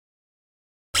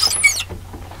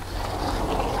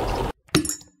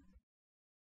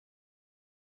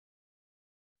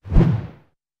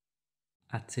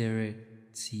Atere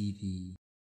TV.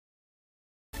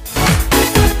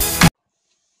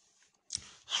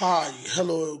 Hi,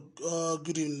 hello,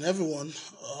 good evening, everyone.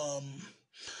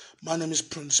 My name is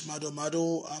Prince Mado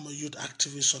Mado. I'm a youth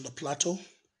activist on the Plateau.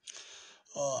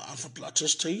 I'm from Plateau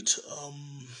State.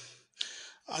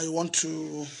 I want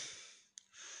to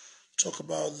talk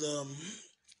about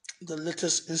the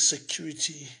latest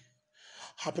insecurity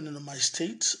happening in my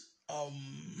state.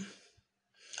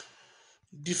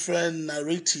 Different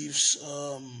narratives,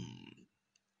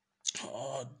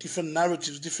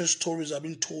 different stories are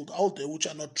being told out there which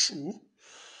are not true.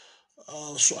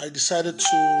 So I decided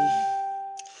to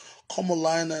come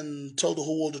online and tell the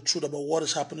whole world the truth about what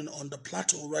is happening on the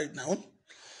plateau right now.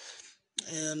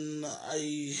 And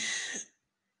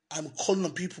I'm calling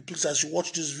on people, please, as you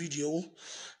watch this video,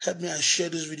 help me and share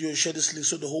this video, share this link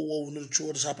so the whole world will know the truth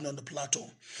what is happening on the plateau.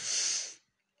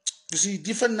 You see,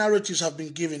 different narratives have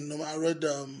been given. I read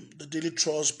the Daily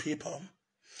Trust paper.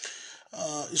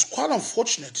 It's quite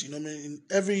unfortunate, in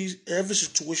every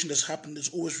situation that's happened,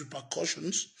 there's always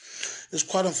repercussions. It's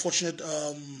quite unfortunate,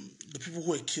 the people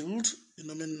who were killed,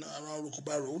 around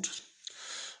Rukuba Road.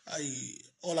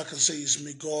 All I can say is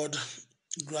may God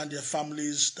grant their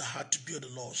families the heart to bear the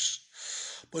loss.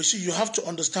 But you see, you have to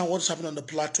understand what's happening on the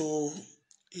plateau.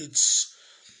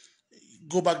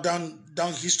 Go back down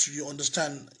history, you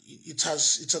understand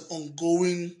it's an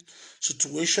ongoing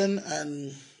situation,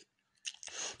 and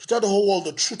to tell the whole world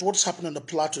the truth, what's happening on the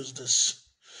plateau is this.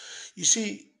 You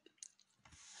see,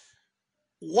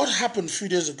 what happened a few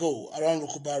days ago around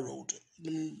Rukuba Road,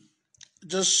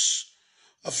 just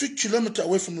a few kilometers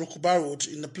away from Rukuba Road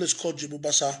in a place called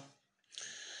Jebubasa,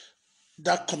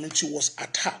 that community was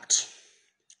attacked.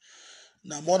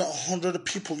 Now, more than 100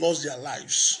 people lost their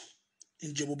lives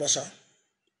in Jebubasa.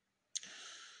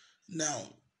 Now,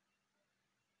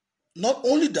 not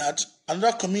only that,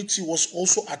 another community was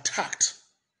also attacked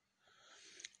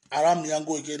around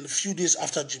Miango again a few days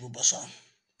after Jebubasa,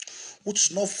 which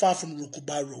is not far from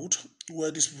Rukuba Road,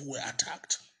 where these people were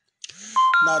attacked.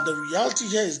 Now, the reality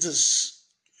here is this.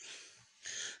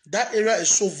 That area is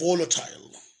so volatile.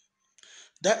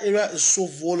 That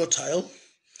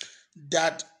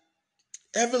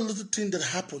every little thing that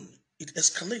happened, it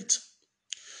escalates.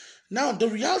 Now, the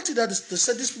reality that is, they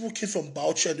said these people came from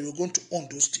Bauchi and they were going to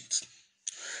Ondo State.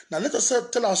 Now, let us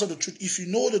tell ourselves the truth. If you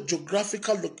know the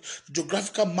geographical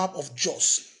map of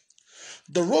Jos,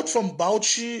 the road from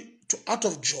Bauchi to out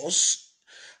of Jos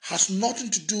has nothing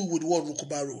to do with what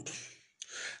Rukuba Road.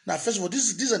 Now, first of all,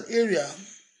 this is an area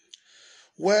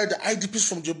where the IDPs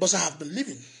from Jebasa have been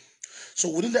living. So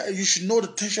within that, you should know the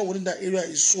tension within that area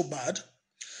is so bad.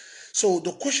 So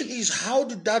the question is, how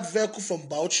did that vehicle from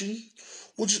Bauchi,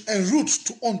 which is en route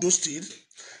to Ondo State,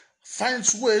 find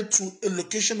its way to a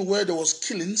location where there was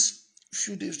killings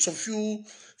few days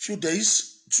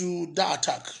to that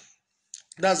attack?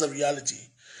 That's the reality.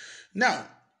 Now,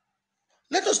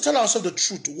 let us tell ourselves the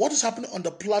truth. What is happening on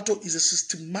the plateau is a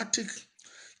systematic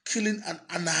killing and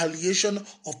annihilation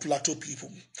of plateau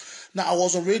people. Now, I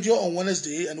was on radio on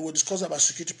Wednesday and we were discussing about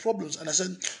security problems, and I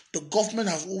said the government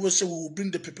has always said we will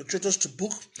bring the perpetrators to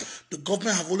book. The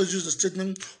government have always used the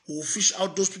statement we will fish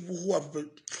out those people who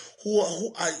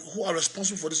are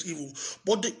responsible for this evil.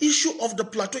 But the issue of the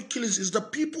plateau killings is the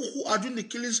people who are doing the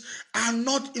killings are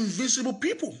not invincible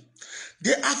people.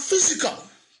 They are physical.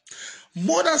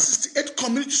 More than 68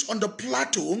 communities on the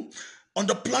plateau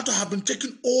have been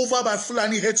taken over by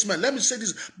Fulani headsmen. Let me say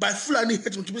this, by Fulani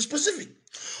headsmen to be specific.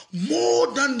 More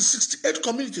than 68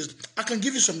 communities. I can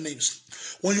give you some names.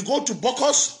 When you go to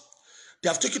Bokos, they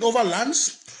have taken over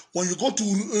lands. When you go to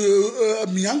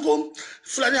Miango,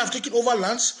 Fulani have taken over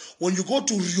lands. When you go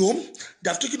to Riom, they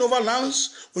have taken over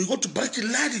lands. When you go to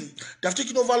Barkiladin, they have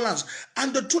taken over lands.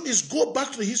 And the truth is, go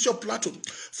back to the history of Plateau.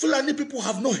 Fulani people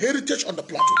have no heritage on the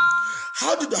Plateau.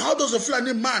 How does a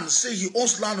Fulani man say he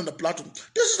owns land on the plateau?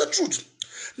 This is the truth.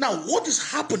 Now, what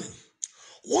is happening?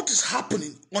 What is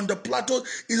happening on the plateau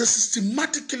is a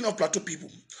systematic killing of plateau people.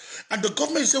 And the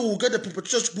government is saying we'll get the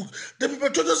perpetrators to book. The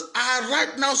perpetrators are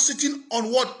right now sitting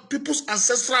on what? People's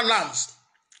ancestral lands.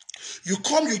 You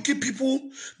come, you kill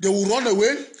people, they will run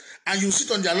away, and you sit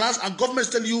on their lands, and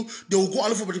governments tell you they will go and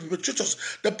look for the perpetrators.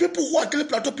 The people who are killing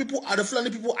plateau people are the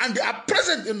Fulani people, and they are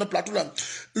present in the plateau land.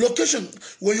 Location,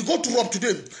 when you go to Rob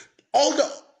today, all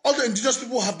the indigenous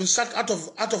people have been sacked out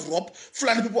of Rob.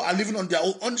 Fulani people are living on their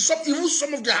own, even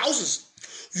some of their houses.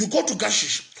 You go to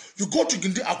Gashish, you go to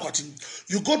Gindi Aquatin,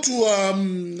 you go to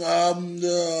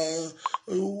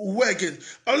where again?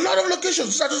 A lot of locations.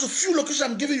 These are just a few locations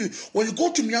I'm giving you. When you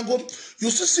go to Miango,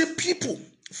 you still see people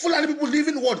Fulani people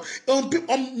living what? On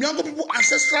Miango people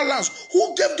ancestral lands.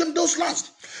 Who gave them those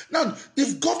lands? Now,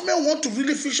 if government want to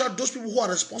really fish out those people who are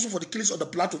responsible for the killings of the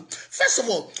Plateau, first of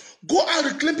all, go and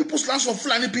reclaim people's lands from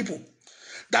Fulani people.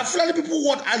 That Fulani people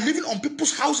what are living on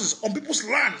people's houses, on people's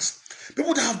lands.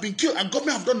 People that have been killed and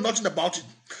government have done nothing about it.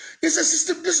 It's a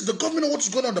system. This is the government of what is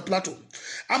going on the Plateau.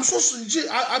 I'm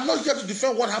not here to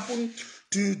defend what happened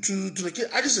to the kid.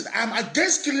 I just said I'm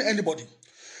against killing anybody.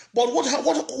 But what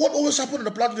always happens on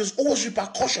the Plateau? There's always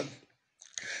repercussion.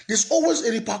 There's always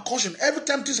a repercussion. Every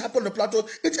time things happen on the Plateau,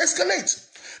 it escalates.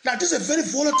 Now this is a very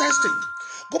volatile state.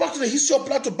 Go back to the history of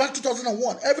Plateau, back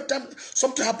 2001. Every time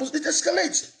something happens, it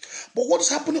escalates. But what is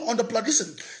happening on the Plateau?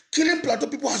 Listen, killing Plateau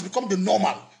people has become the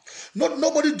normal.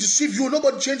 Nobody deceive you.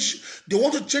 Nobody change. They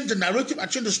want to change the narrative and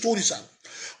change the story, sir.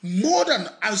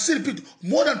 I still repeat,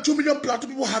 more than 2 million Plateau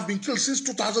people have been killed since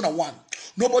 2001.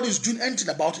 Nobody is doing anything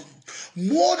about it.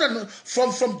 More than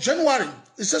from January.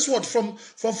 It says what? From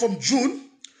June,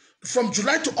 from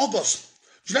July to August.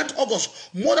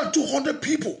 More than 200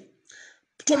 people.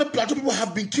 200 Plateau people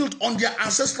have been killed on their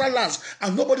ancestral lands,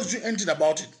 and nobody's doing anything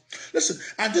about it. Listen,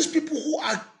 and these people who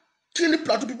are killing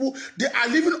Plateau people, they are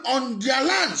living on their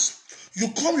lands. You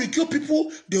come, you kill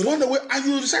people, they run away, and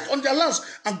you reside on their lands.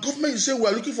 And government is saying we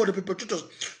are looking for the perpetrators.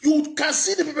 You can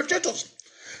see the perpetrators.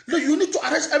 You need to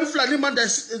arrest every Fulani man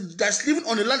that's living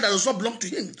on a land that does not belong to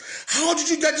him. How did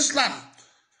you get this land?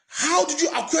 How did you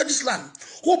acquire this land?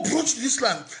 Who brought you this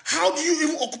land? How do you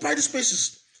even occupy these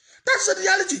spaces? That's the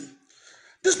reality.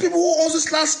 These people who own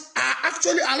these lands are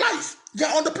actually alive. They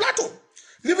are on the Plateau,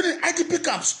 living in IDP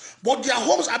camps, but their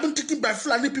homes have been taken by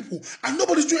Fulani people, and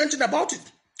nobody's doing anything about it.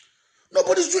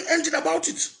 Nobody's doing anything about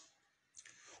it.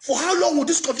 For how long will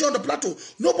this continue on the Plateau?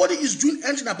 Nobody is doing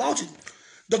anything about it.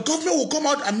 The government will come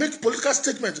out and make political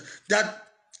statements that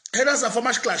herders and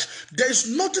farmers clash. There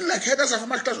is nothing like herders and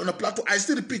farmers clash on the Plateau. I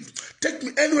still repeat, take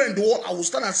me anywhere in the world, I will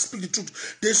stand and speak the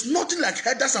truth. There is nothing like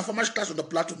herders and farmers clash on the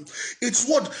Plateau. It's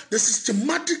what? The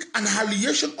systematic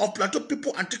annihilation of Plateau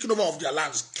people and taking over of their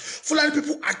lands. Fulani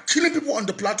people are killing people on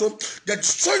the Plateau. They're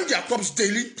destroying their crops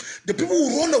daily. The people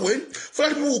will run away.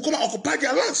 Fulani people will come and occupy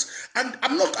their lands. And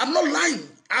I'm not lying.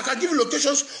 I can give you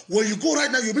locations where you go right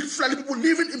now, you meet Fulani people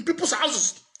living in people's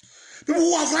houses. People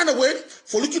who have run away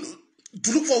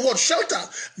to look for what? Shelter.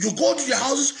 You go to their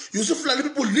houses, you see Fulani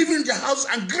people living in their houses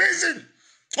and grazing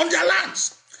on their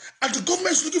lands. And the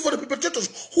government is looking for the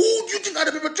perpetrators. Who do you think are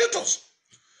the perpetrators?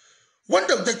 When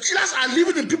the killers are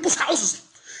living in people's houses,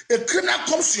 a criminal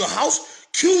comes to your house,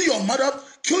 kill your mother,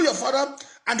 kill your father,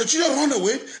 and the children run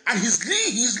away, and he's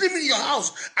living in your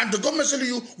house, and the government is telling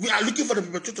you, we are looking for the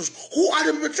perpetrators. Who are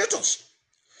the perpetrators?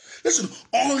 Listen,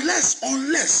 unless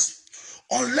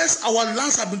our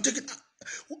lands have been taken,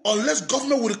 unless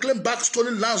government will reclaim back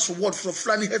stolen lands from what? From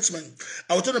Fulani headsmen,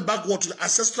 I will turn it back what? To the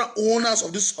ancestral owners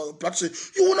of this Plateau,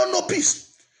 you will not know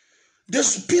peace.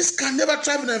 Peace can never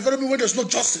thrive in an environment where there's no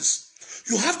justice.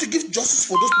 You have to give justice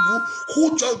for those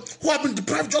people who have been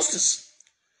deprived justice.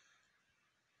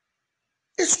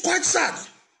 It's quite sad.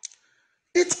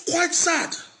 It's quite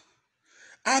sad.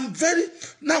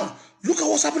 Now, look at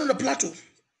what's happening on the Plateau.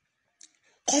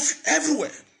 Coffee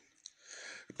everywhere.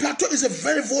 Plateau is a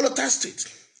very volatile state.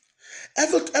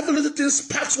 Every little thing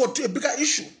sparks what to a bigger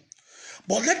issue.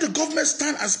 But let the government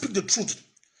stand and speak the truth.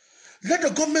 Let the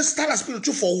government stand and speak the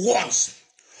truth for once.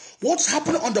 What's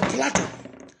happening on the Plateau?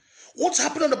 What's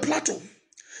happening on the Plateau?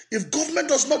 If government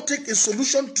does not take a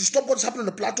solution to stop what's happening on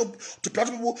the Plateau, to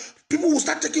Plateau people will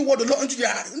start taking what the law into their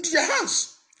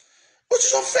hands. Which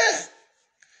is unfair.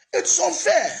 It's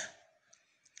unfair.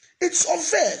 It's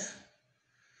unfair.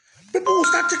 People will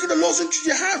start taking the laws into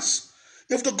their hands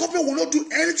if the government will not do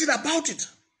anything about it.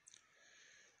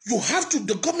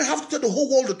 The government have to tell the whole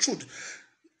world the truth.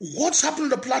 What's happening on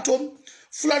the Plateau?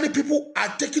 Fulani people are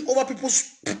taking over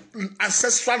people's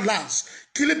ancestral lands,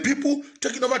 killing people,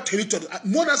 taking over territory.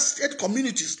 More than 8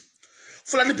 communities.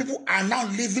 Fulani people are now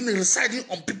residing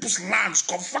on people's lands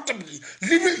comfortably,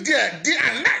 living there day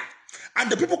and night.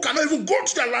 And the people cannot even go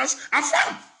to their lands and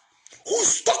farm.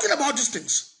 Who's talking about these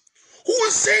things? Who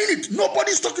is saying it?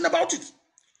 Nobody's talking about it.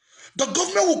 The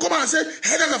government will come out and say,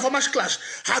 herders and farmers clash.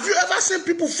 Have you ever seen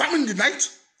people farming in the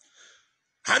night?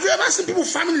 Have you ever seen people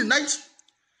farming in the night?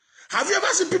 Have you ever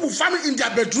seen people farming in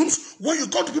their bedrooms? When you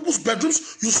go to people's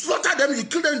bedrooms, you slaughter them, you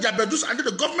kill them in their bedrooms, and then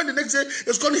the government the next day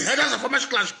is going to herders and farmers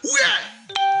clash. Where?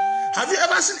 Have you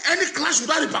ever seen any clash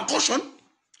without repercussion?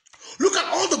 Look at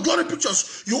all the glory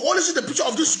pictures. You only see the picture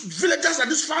of these villagers and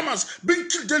these farmers being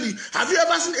killed daily. Have you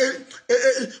ever seen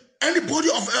anybody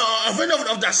of any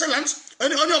of the assailants,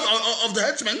 any of the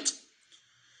headsmen?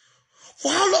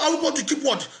 For how long are we going to keep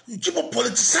what? Keep on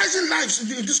politicizing lives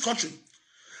in this country?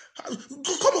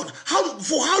 Come on,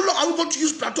 for how long are we going to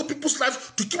use Plateau people's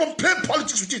lives to keep on playing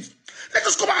politics with it? Let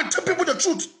us come out and tell people the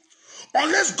truth.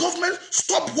 Unless government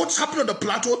stop what's happening on the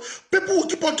Plateau, people will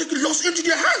keep on taking laws into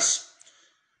their hands.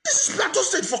 This is Plateau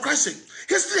State, for Christ's sake.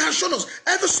 History has shown us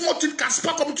every small thing can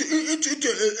spark up into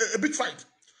a big fight.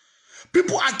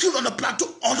 People are killed on the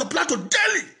plateau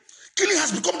daily. Killing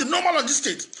has become the normal on this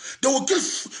state. They will kill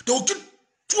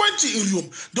 20 in Riom.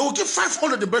 They will kill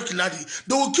 500 in Berkeley.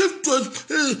 They will kill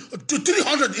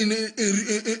 300 in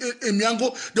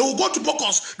Miango. They will go to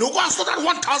Bokos. They will go and slaughter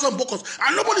 1,000 Bokos.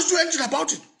 And nobody's doing anything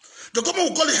about it. The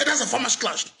government will call it headers and farmers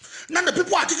clash. Now the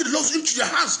people are taking the laws into their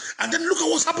hands. And then look at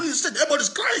what's happening in the state. Everybody's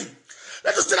crying.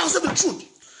 Let us tell ourselves the truth.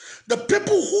 The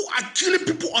people who are killing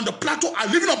people on the plateau are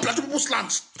living on plateau people's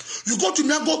lands. You go to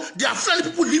Miango, there are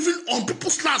friendly people living on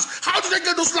people's lands. How did they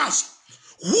get those lands?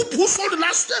 Who sold the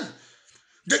lands to them?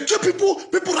 They kill people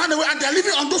run away, and they're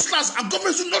living on those lands, and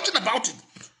government is doing nothing about it.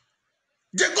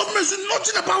 The government is doing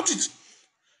nothing about it.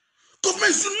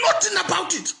 Government is doing nothing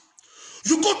about it.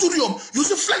 You go to Riom, you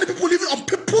see friendly people living on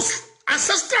people's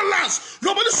ancestral lands.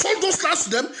 Nobody sold those lands to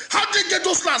them. How did they get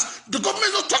those lands? The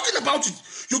government is not talking about it.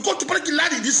 You go to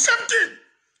Parakiladi, the same thing.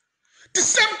 The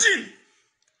same thing.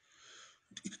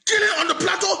 Killing on the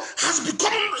plateau has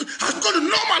become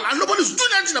normal, and nobody is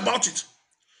doing anything about it.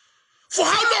 For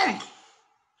how long?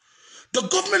 The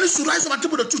government needs to rise up and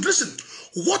tell the truth. Listen,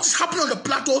 what is happening on the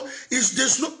plateau is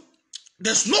there's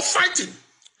no fighting.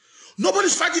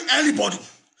 Nobody's fighting anybody.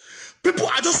 People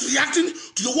are just reacting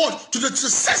to the world, to the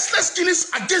senseless killings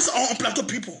against our plateau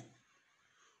people.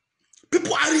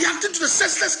 People are reacting to the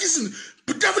senseless killing,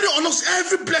 devilly on us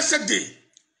every blessed day.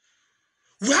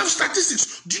 We have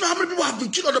statistics. Do you know how many people have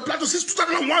been killed on the plateau since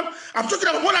 2001? I'm talking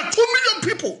about more than 2 million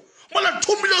people. More than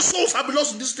 2 million souls have been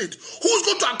lost in this state. Who's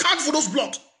going to account for those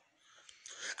blood?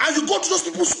 And you go to those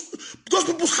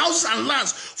people's houses and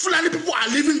lands. Fulani people are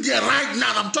living there right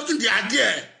now. I'm talking they are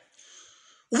there.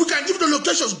 We can give the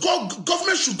locations.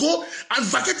 Government should go and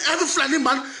vacate every Fulani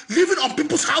man living on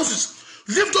people's houses.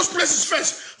 Leave those places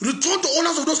first. Return to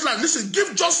owners of those lands. Listen,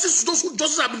 give justice to those who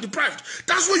justice have been deprived.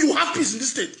 That's where you have peace in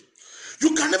this state.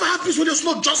 You can never have peace when there's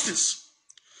no justice.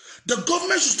 The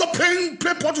government should stop paying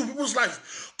part of people's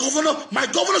life. My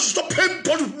governor should stop paying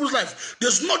part of people's life.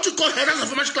 There's nothing called headers and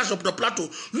farmers clash of the plateau.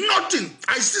 Nothing.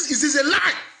 It is a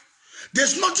lie.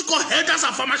 There's nothing called headers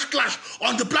and farmers clash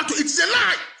on the plateau. It's a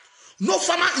lie. No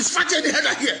farmer is fighting any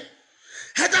header here.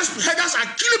 Headers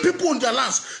are killing people on their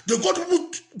lands. They go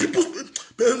to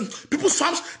people's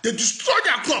farms. They destroy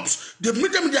their crops. They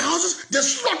meet them in their houses. They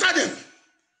slaughter them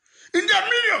in their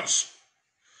millions.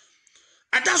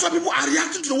 And that's why people are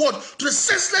reacting to the world, to the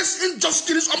senseless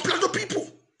injustice on plateau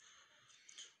people.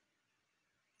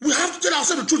 We have to tell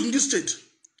ourselves the truth in this state.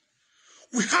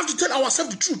 We have to tell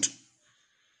ourselves the truth.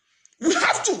 We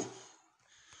have to.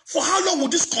 For how long will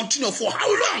this continue? For how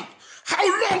long? How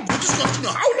long will this continue?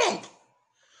 How long?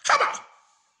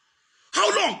 How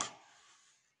long?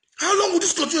 How long will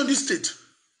this continue in this state?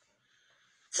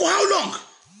 For how long?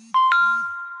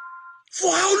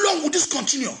 For how long will this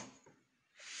continue?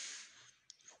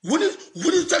 We need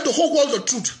to tell the whole world the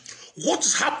truth. What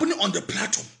is happening on the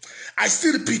plateau? I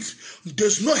still repeat,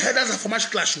 there's no headers and farmers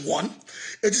clash. One,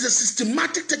 it is a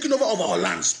systematic taking over of our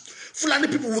lands. Fulani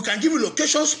people, we can give you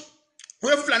locations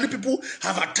where Fulani people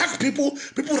have attacked people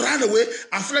ran away,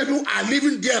 and Fulani people are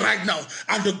living there right now.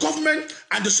 And the government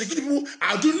and the security people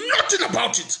are doing nothing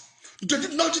about it. They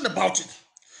did nothing about it.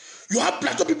 You have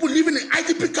plateau people living in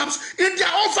IDP camps in their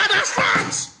own father's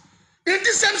lands, in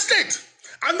the same state.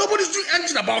 And nobody's doing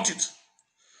anything about it.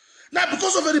 Now,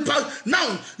 because of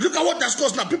now, look at what that's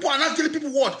caused now. People are not killing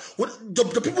people.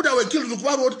 The people that were killed in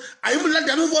Rukuba Road are even like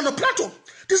they're not on the plateau.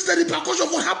 This is the repercussion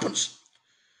of what happens.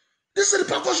 This is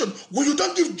the repercussion. When you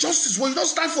don't give justice, when you don't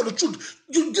stand for the truth,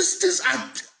 these things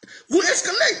will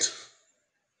escalate.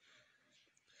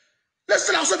 Let's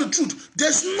tell ourselves the truth.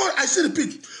 There's no, I say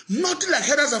repeat, nothing like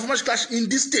headers and farmers clash in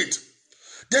this state.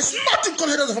 There's nothing called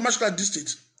headers and farmers clash in this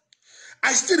state.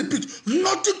 I still repeat,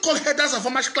 nothing called headers and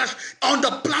farmers clash on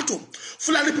the plateau.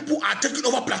 Fulani people are taking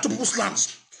over plateau people's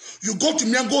lands. You go to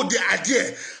Miango, they are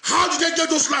there. How did they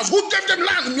get those lands? Who gave them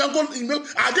land in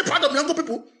Miango? Are they part of Miango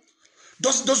people?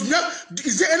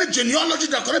 Is there any genealogy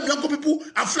that connects Miango people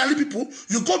and Fulani people?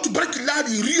 You go to Berkeley,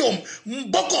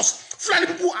 Riom, Bokos. Fulani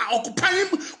people are occupying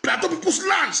plateau people's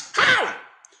lands. How?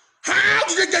 How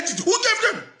did they get it? Who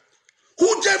gave them?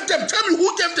 Who gave them? Tell me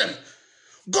who gave them?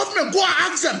 Government, go and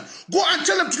ask them. Go and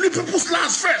tell them to leave people's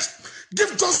lands first. Give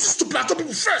justice to plateau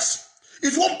people first.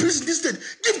 If you want peace in this state,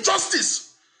 give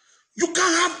justice. You can't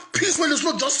have peace when there's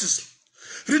no justice.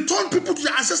 Return people to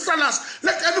their ancestral lands.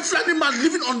 Let every Fulani man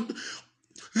living on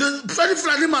Any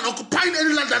Fulani man occupying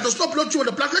any land that does not belong to you on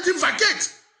the plateau, let him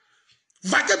vacate.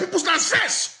 Vacate people's lands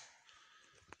first.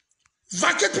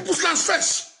 Vacate people's lands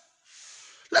first.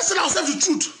 Let's tell ourselves the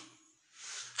truth.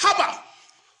 How about?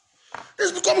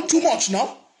 It's becoming too much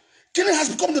now. Killing has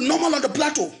become the normal on the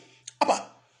plateau. How about?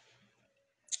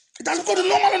 It has become the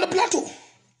normal on the plateau.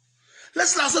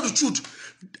 Let's tell ourselves the truth.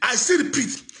 I still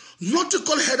repeat,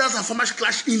 nautical headers and farmers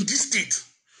clash in this state.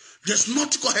 There's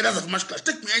nautical headers and farmers clash.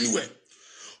 Take me anywhere.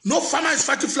 No farmer is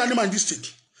fighting Fulani man in this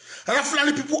state. Other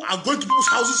Fulani people are going to people's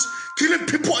houses, killing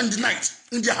people in the night,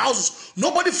 in their houses.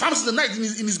 Nobody farms in the night in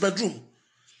his bedroom.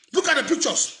 Look at the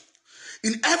pictures.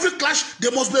 In every clash,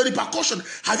 there must be a repercussion.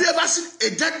 Have you ever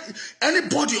seen any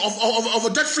body of a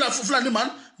dead Fulani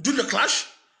man during the clash?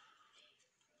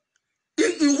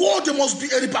 In war, there must be a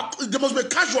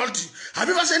casualty. Have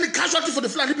you ever seen any casualty for the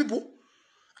Fulani people?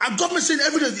 And government saying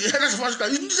every day the headers of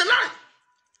clash. It is a lie.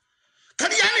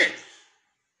 Can you hear it?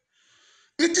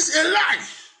 It is a lie.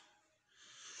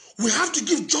 We have to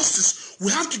give justice.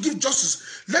 We have to give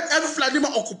justice. Let every Fulani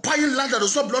man occupying land that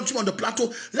does not belong to him on the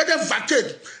plateau, let them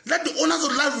vacate. Let the owners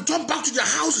of the land return back to their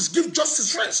houses. Give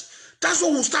justice first. That's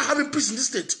when we'll start having peace in this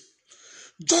state.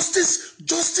 Justice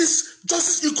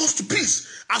equals to peace.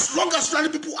 As long as Fulani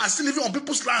people are still living on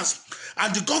people's lands,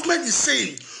 and the government is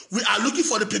saying we are looking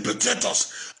for the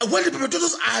perpetrators, and when the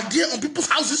perpetrators are there on people's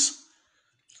houses,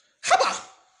 how about?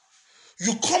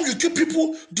 You come, you kill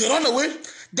people, they run away,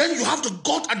 then you have the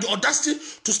gut and the audacity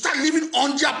to start living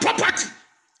on their property.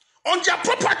 On their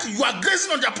property. You are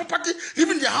grazing on their property,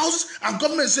 living in their houses, and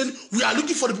government is saying, we are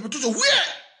looking for the perpetrator. Where?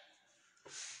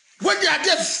 When they are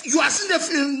there, you are seeing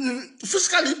them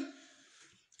physically.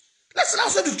 Let's tell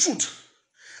ourselves the truth.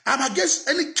 I'm against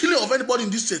any killing of anybody in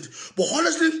this state. But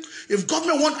honestly, if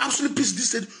government wants absolute peace in this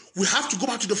state, we have to go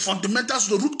back to the fundamentals,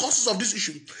 the root causes of this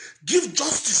issue. Give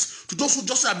justice to those who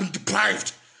just have been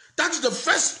deprived. That is the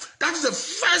first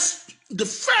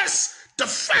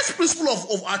principle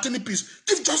of attaining peace.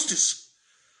 Give justice.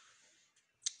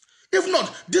 If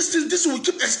not, this will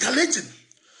keep escalating.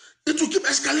 It will keep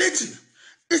escalating.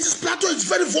 It is plateau, it's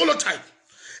very volatile.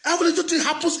 Every little thing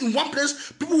happens in one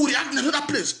place, people will react in another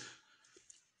place.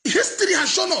 History has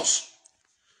shown us.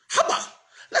 How about?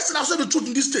 Let's tell ourselves the truth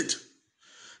in this state.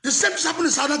 The same thing happened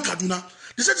in Southern Kaduna.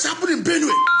 The same thing happened in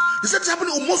Benue. The same thing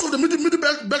happened in most of the middle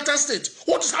belt states.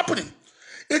 What is happening?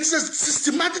 It's a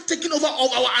systematic taking over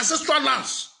of our ancestral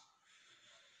lands.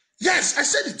 Yes, I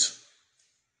said it.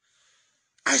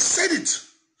 I said it.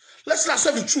 Let's tell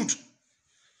ourselves the truth.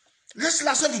 Let's tell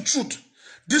ourselves the truth.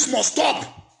 This must stop.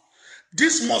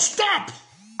 This must stop.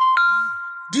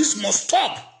 This must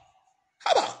stop.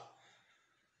 How about?